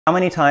How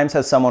many times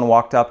has someone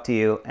walked up to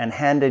you and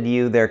handed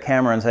you their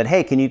camera and said,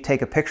 "Hey, can you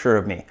take a picture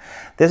of me?"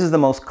 This is the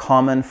most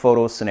common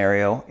photo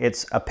scenario.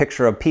 It's a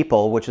picture of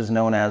people, which is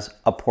known as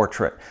a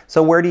portrait.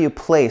 So where do you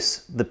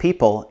place the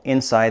people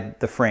inside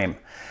the frame?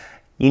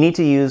 You need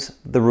to use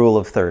the rule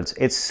of thirds.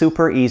 It's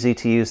super easy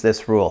to use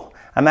this rule.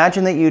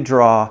 Imagine that you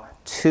draw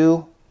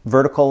two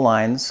vertical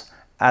lines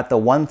at the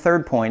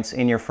 1/3 points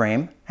in your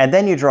frame, and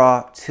then you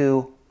draw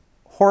two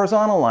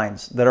horizontal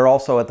lines that are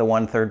also at the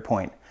 1/3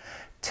 point.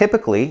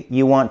 Typically,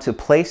 you want to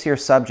place your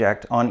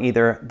subject on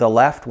either the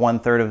left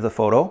 1/3 of the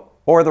photo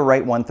or the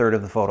right 1/3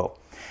 of the photo.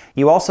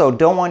 You also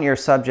don't want your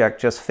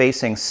subject just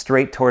facing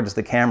straight towards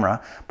the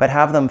camera, but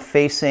have them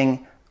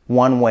facing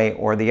one way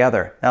or the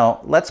other.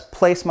 Now, let's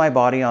place my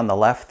body on the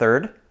left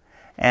third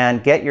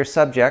and get your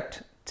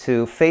subject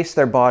to face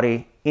their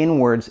body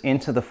inwards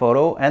into the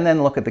photo and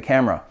then look at the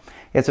camera.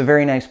 It's a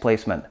very nice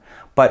placement.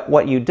 But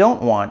what you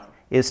don't want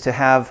is to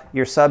have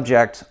your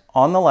subject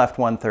on the left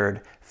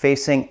 1/3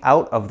 facing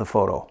out of the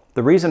photo.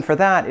 The reason for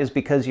that is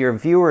because your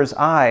viewer's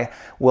eye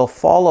will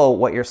follow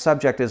what your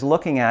subject is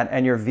looking at,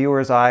 and your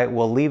viewer's eye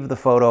will leave the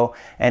photo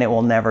and it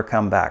will never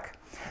come back.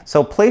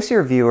 So place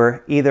your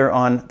viewer either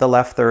on the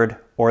left third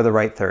or the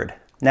right third.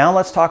 Now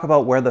let's talk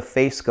about where the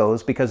face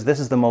goes, because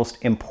this is the most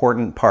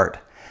important part.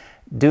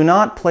 Do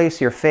not place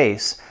your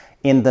face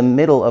in the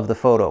middle of the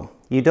photo.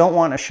 You don't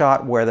want a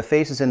shot where the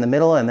face is in the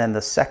middle and then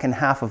the second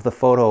half of the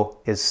photo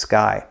is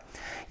sky.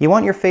 You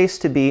want your face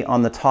to be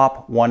on the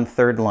top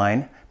 1/3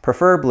 line,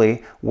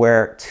 preferably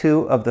where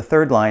two of the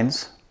third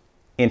lines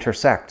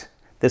intersect.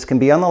 This can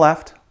be on the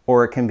left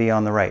or it can be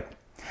on the right.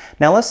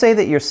 Now let's say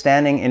that you're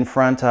standing in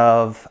front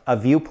of a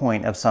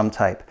viewpoint of some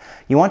type.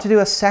 You want to do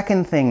a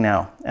second thing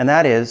now, and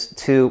that is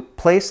to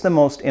place the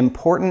most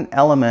important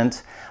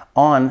element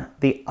on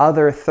the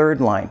other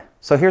third line.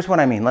 So here's what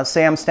I mean. Let's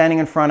say I'm standing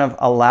in front of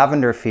a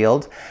lavender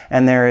field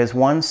and there is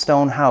one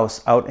stone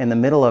house out in the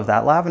middle of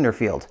that lavender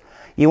field.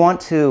 You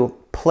want to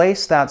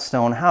place that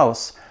stone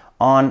house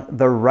on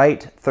the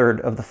right third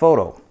of the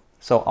photo.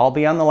 So I'll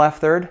be on the left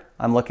third,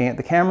 I'm looking at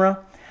the camera,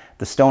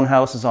 the stone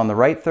house is on the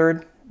right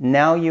third.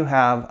 Now you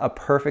have a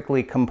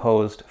perfectly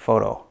composed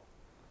photo.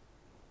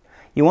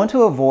 You want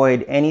to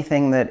avoid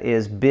anything that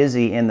is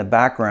busy in the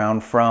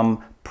background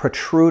from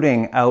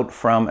protruding out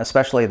from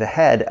especially the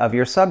head of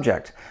your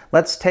subject.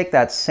 Let's take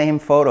that same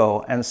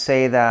photo and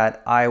say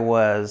that I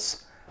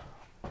was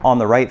on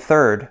the right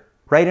third,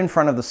 right in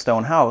front of the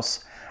stone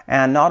house.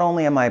 And not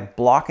only am I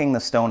blocking the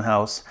stone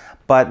house,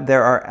 but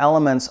there are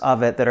elements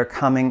of it that are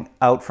coming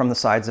out from the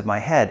sides of my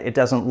head. It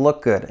doesn't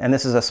look good. And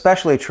this is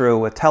especially true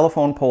with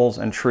telephone poles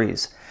and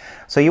trees.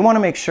 So you want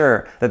to make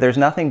sure that there's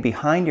nothing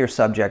behind your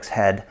subject's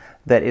head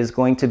that is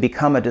going to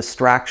become a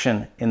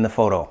distraction in the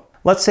photo.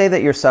 Let's say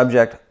that your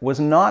subject was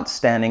not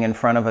standing in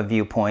front of a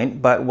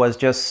viewpoint, but was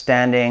just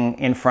standing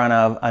in front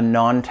of a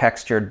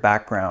non-textured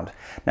background.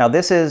 Now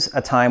this is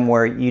a time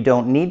where you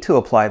don't need to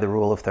apply the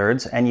rule of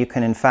thirds, and you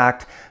can in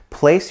fact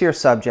place your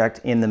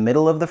subject in the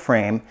middle of the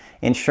frame,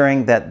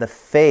 ensuring that the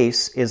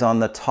face is on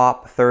the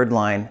top third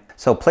line.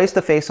 So place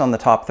the face on the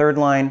top third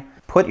line,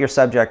 put your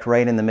subject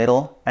right in the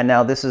middle, and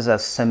now this is a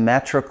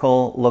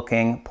symmetrical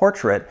looking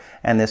portrait,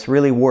 and this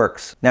really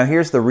works. Now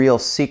here's the real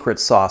secret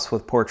sauce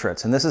with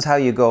portraits, and this is how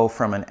you go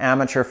from an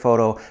amateur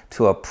photo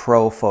to a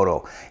pro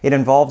photo. It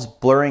involves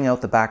blurring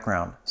out the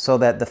background so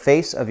that the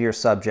face of your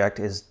subject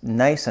is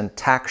nice and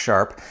tack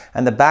sharp,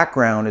 and the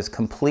background is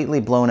completely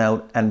blown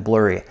out and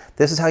blurry.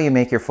 This is how you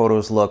make your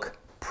photos look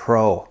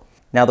pro.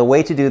 Now the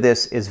way to do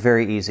this is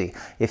very easy.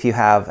 If you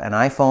have an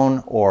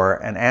iPhone or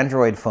an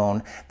Android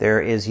phone, there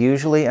is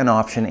usually an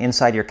option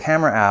inside your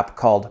camera app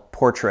called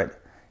Portrait.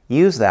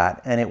 Use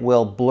that and it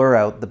will blur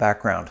out the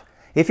background.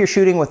 If you're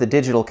shooting with a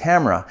digital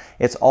camera,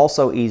 it's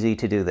also easy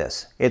to do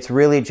this. It's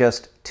really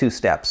just 2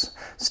 steps.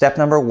 Step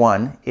number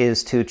 1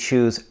 is to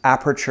choose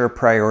aperture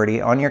priority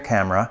on your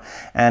camera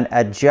and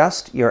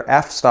adjust your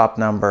f-stop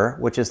number,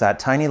 which is that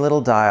tiny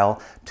little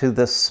dial, to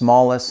the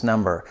smallest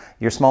number.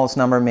 Your smallest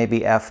number may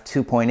be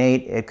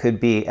f2.8, it could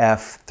be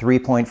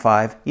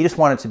f3.5. You just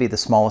want it to be the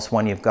smallest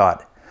one you've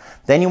got.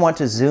 Then you want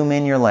to zoom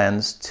in your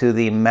lens to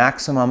the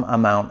maximum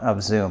amount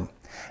of zoom.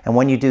 And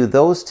when you do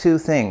those 2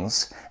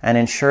 things and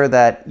ensure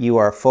that you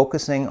are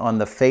focusing on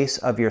the face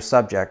of your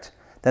subject,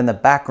 then the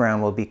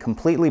background will be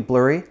completely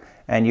blurry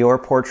and your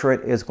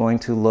portrait is going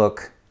to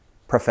look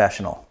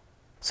professional.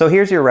 So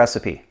here's your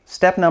recipe.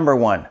 Step number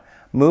 1,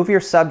 move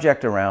your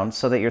subject around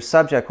so that your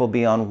subject will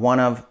be on one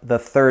of the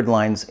third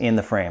lines in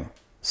the frame.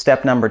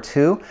 Step number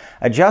 2,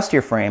 adjust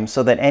your frame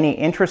so that any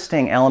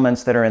interesting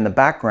elements that are in the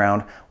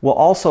background will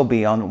also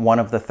be on one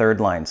of the third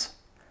lines.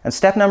 And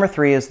step number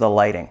 3 is the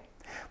lighting.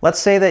 Let's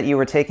say that you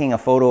were taking a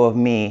photo of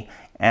me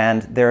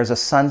and there's a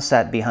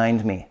sunset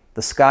behind me.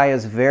 The sky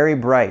is very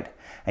bright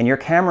and your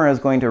camera is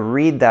going to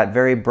read that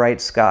very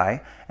bright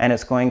sky and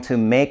it's going to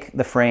make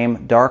the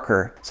frame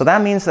darker. So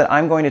that means that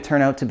I'm going to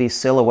turn out to be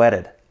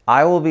silhouetted.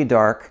 I will be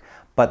dark,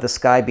 but the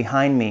sky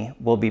behind me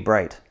will be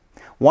bright.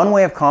 One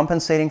way of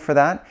compensating for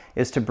that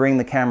is to bring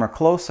the camera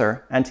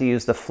closer and to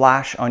use the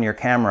flash on your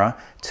camera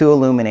to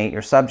illuminate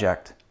your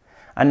subject.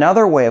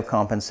 Another way of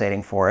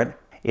compensating for it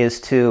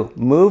is to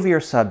move your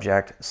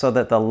subject so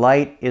that the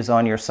light is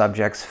on your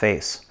subject's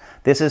face.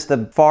 This is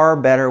the far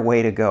better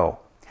way to go.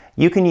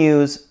 You can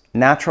use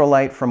natural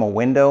light from a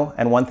window,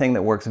 and one thing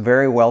that works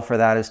very well for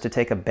that is to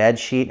take a bed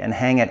sheet and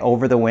hang it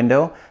over the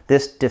window.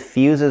 This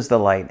diffuses the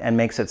light and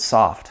makes it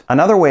soft.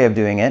 Another way of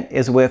doing it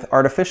is with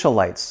artificial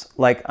lights,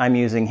 like I'm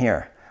using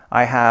here.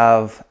 I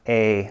have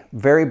a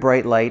very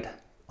bright light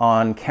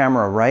on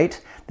camera right.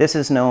 This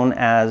is known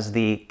as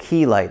the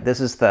key light. This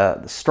is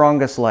the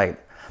strongest light.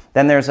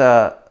 Then there's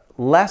a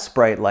less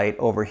bright light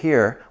over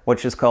here,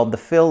 which is called the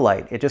fill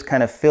light. It just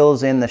kind of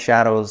fills in the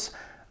shadows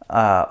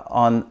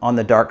on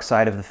the dark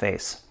side of the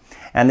face.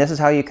 And this is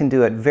how you can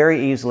do it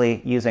very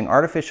easily using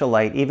artificial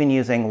light, even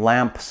using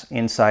lamps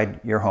inside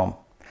your home.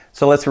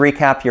 So let's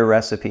recap your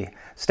recipe.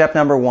 Step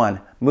number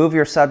 1, move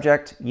your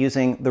subject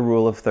using the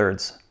rule of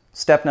thirds.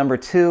 Step number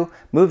 2,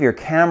 move your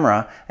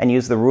camera and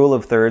use the rule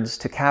of thirds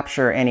to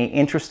capture any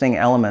interesting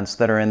elements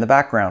that are in the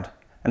background.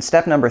 And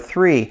step number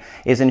 3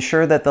 is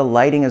ensure that the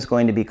lighting is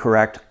going to be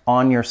correct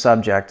on your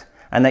subject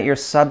and that your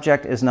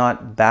subject is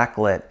not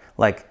backlit,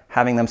 like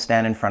having them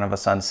stand in front of a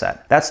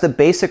sunset. That's the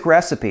basic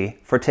recipe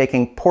for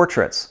taking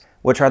portraits,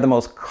 which are the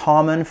most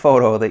common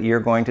photo that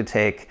you're going to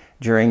take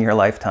during your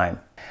lifetime.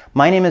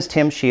 My name is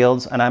Tim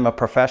Shields and I'm a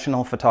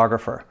professional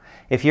photographer.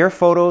 If your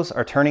photos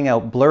are turning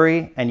out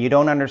blurry and you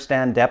don't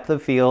understand depth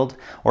of field,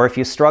 or if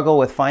you struggle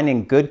with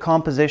finding good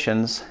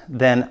compositions,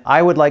 then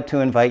I would like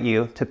to invite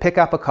you to pick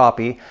up a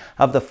copy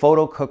of the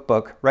photo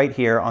cookbook right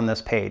here on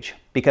this page.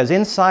 Because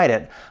inside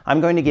it,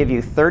 I'm going to give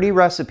you 30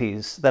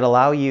 recipes that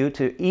allow you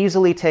to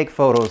easily take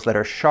photos that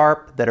are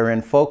sharp, that are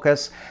in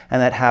focus,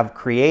 and that have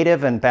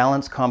creative and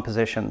balanced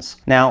compositions.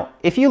 Now,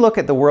 if you look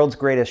at the world's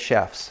greatest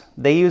chefs,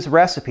 they use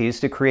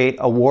recipes to create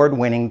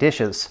award-winning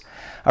dishes.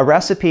 A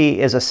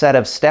recipe is a set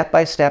of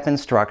step-by-step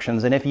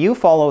instructions, and if you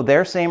follow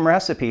their same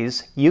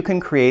recipes, you can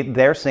create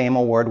their same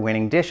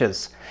award-winning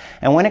dishes.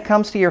 And when it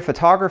comes to your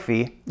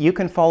photography, you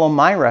can follow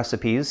my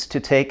recipes to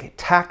take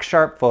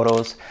tack-sharp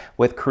photos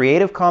with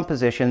creative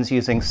compositions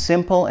using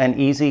simple and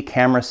easy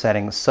camera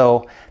settings.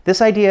 So this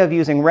idea of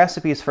using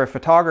recipes for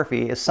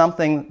photography is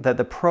something that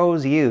the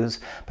pros use,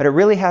 but it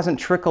really hasn't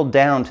trickled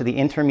down to the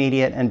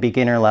intermediate and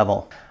beginner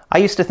level. I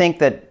used to think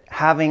that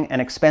having an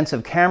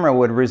expensive camera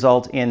would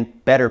result in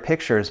better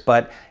pictures,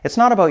 but it's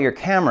not about your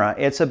camera.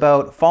 It's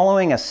about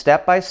following a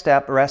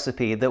step-by-step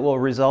recipe that will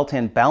result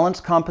in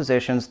balanced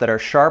compositions that are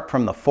sharp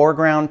from the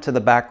foreground to the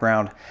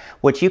background,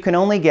 which you can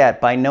only get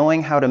by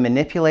knowing how to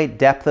manipulate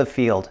depth of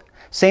field.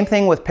 Same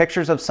thing with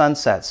pictures of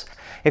sunsets.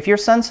 If your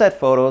sunset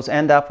photos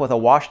end up with a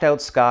washed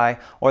out sky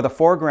or the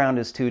foreground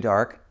is too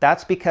dark,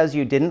 that's because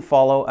you didn't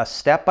follow a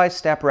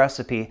step-by-step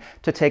recipe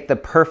to take the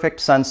perfect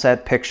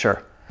sunset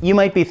picture. You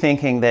might be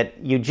thinking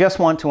that you just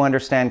want to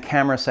understand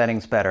camera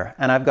settings better,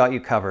 and I've got you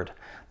covered.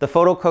 The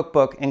photo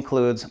cookbook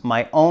includes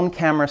my own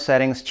camera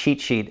settings cheat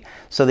sheet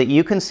so that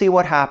you can see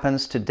what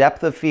happens to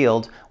depth of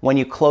field when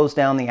you close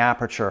down the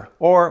aperture,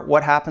 or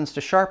what happens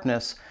to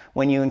sharpness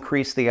when you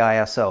increase the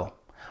ISO.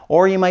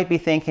 Or you might be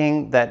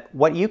thinking that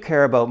what you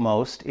care about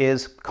most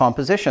is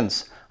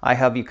compositions. I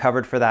have you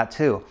covered for that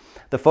too.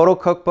 The photo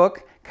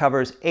cookbook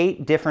covers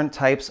 8 different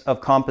types of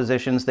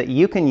compositions that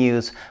you can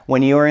use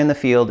when you are in the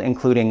field,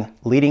 including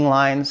leading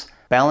lines,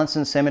 balance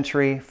and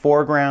symmetry,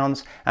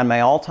 foregrounds, and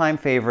my all-time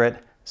favorite,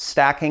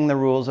 stacking the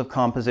rules of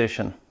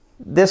composition.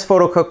 This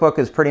photo cookbook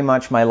is pretty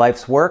much my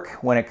life's work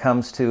when it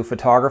comes to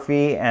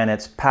photography, and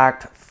it's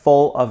packed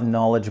full of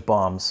knowledge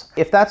bombs.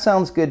 If that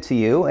sounds good to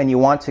you and you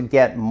want to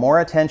get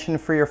more attention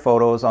for your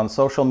photos on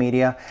social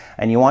media,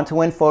 and you want to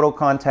win photo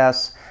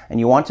contests, and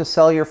you want to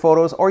sell your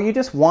photos, or you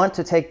just want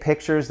to take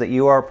pictures that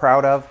you are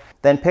proud of,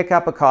 then pick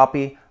up a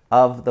copy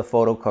of the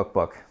photo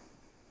cookbook.